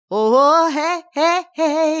Oh, hey, hey,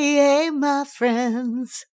 hey, hey, my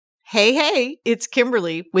friends. Hey, it's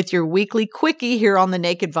Kimberly with your weekly Quickie here on the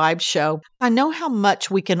Naked Vibes Show. I know how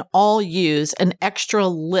much we can all use an extra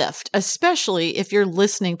lift, especially if you're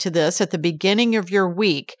listening to this at the beginning of your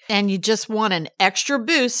week and you just want an extra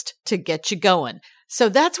boost to get you going. So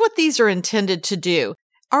that's what these are intended to do.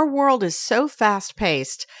 Our world is so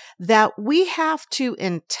fast-paced that we have to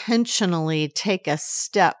intentionally take a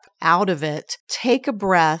step out of it, take a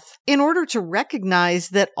breath in order to recognize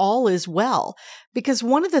that all is well. Because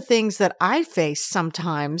one of the things that I face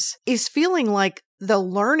sometimes is feeling like the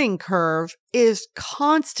learning curve is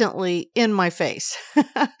constantly in my face.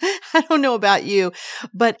 I don't know about you,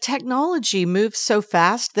 but technology moves so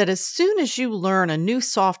fast that as soon as you learn a new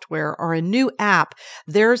software or a new app,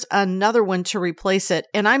 there's another one to replace it.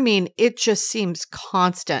 And I mean, it just seems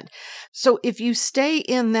constant. So if you stay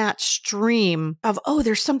in that stream of, oh,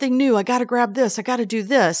 there's something new, I got to grab this, I got to do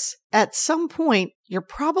this, at some point, you're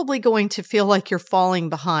probably going to feel like you're falling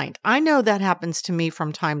behind. I know that happens to me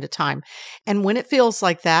from time to time. And when it feels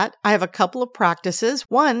like that, I have a couple of practices.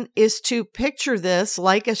 One is to picture this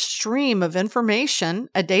like a stream of information,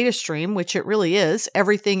 a data stream, which it really is.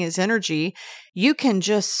 Everything is energy. You can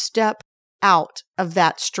just step out of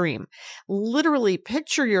that stream. Literally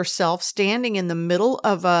picture yourself standing in the middle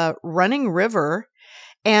of a running river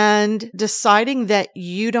and deciding that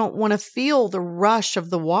you don't want to feel the rush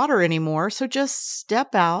of the water anymore. So just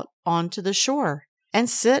step out onto the shore and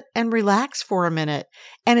sit and relax for a minute.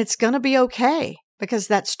 And it's going to be okay because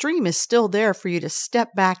that stream is still there for you to step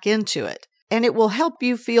back into it. And it will help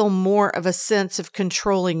you feel more of a sense of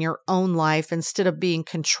controlling your own life instead of being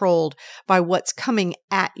controlled by what's coming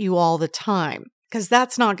at you all the time, because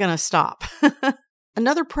that's not going to stop.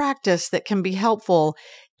 Another practice that can be helpful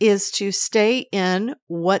is to stay in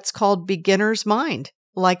what's called beginner's mind,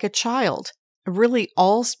 like a child. Really,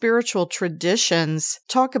 all spiritual traditions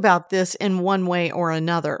talk about this in one way or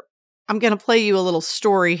another. I'm going to play you a little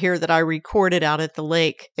story here that I recorded out at the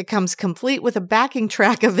lake. It comes complete with a backing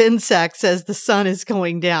track of insects as the sun is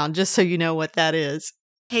going down, just so you know what that is.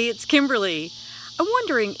 Hey, it's Kimberly. I'm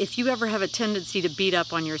wondering if you ever have a tendency to beat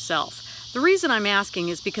up on yourself. The reason I'm asking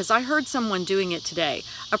is because I heard someone doing it today.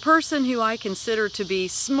 A person who I consider to be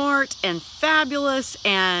smart and fabulous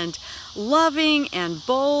and loving and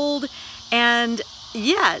bold, and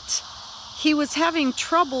yet he was having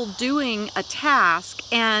trouble doing a task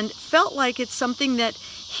and felt like it's something that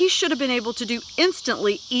he should have been able to do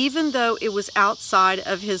instantly, even though it was outside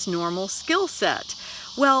of his normal skill set.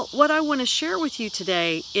 Well, what I want to share with you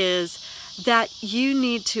today is that you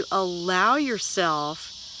need to allow yourself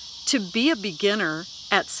to be a beginner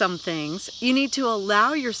at some things. You need to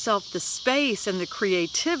allow yourself the space and the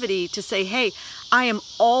creativity to say, hey, I am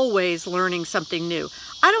always learning something new.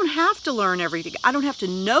 I don't have to learn everything. I don't have to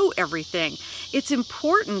know everything. It's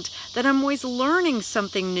important that I'm always learning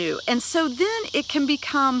something new. And so then it can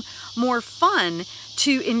become more fun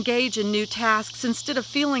to engage in new tasks instead of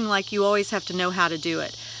feeling like you always have to know how to do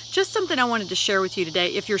it. Just something I wanted to share with you today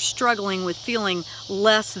if you're struggling with feeling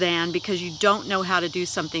less than because you don't know how to do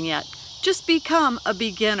something yet. Just become a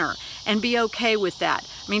beginner and be okay with that.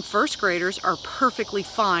 I mean, first graders are perfectly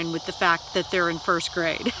fine with the fact that they're in first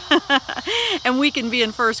grade. And we can be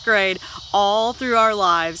in first grade all through our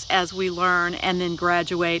lives as we learn and then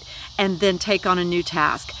graduate and then take on a new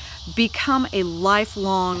task. Become a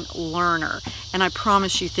lifelong learner, and I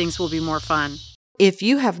promise you things will be more fun. If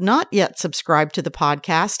you have not yet subscribed to the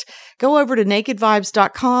podcast, go over to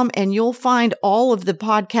nakedvibes.com and you'll find all of the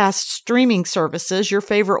podcast streaming services. Your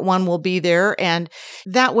favorite one will be there, and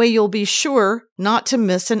that way you'll be sure not to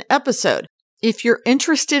miss an episode. If you're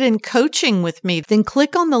interested in coaching with me, then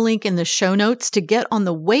click on the link in the show notes to get on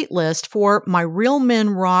the wait list for my Real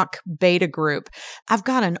Men Rock beta group. I've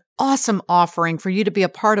got an awesome offering for you to be a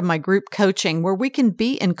part of my group coaching where we can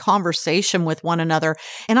be in conversation with one another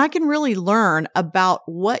and I can really learn about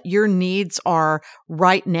what your needs are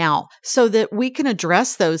right now so that we can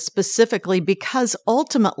address those specifically, because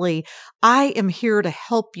ultimately I am here to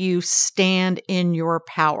help you stand in your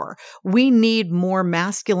power. We need more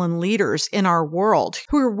masculine leaders in our world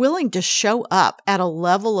who are willing to show up at a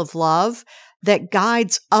level of love that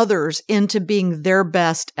guides others into being their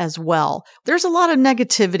best as well. There's a lot of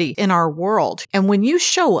negativity in our world. And when you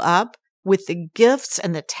show up with the gifts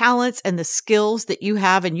and the talents and the skills that you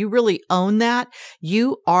have, and you really own that,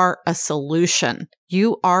 you are a solution.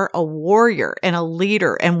 You are a warrior and a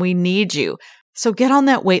leader, and we need you. So get on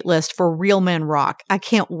that wait list for Real Men Rock. I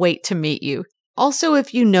can't wait to meet you. Also,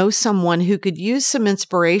 if you know someone who could use some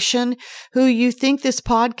inspiration, who you think this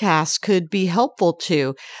podcast could be helpful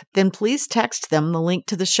to, then please text them the link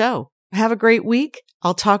to the show. Have a great week.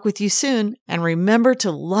 I'll talk with you soon, and remember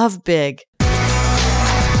to love big.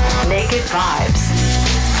 Naked Vibes.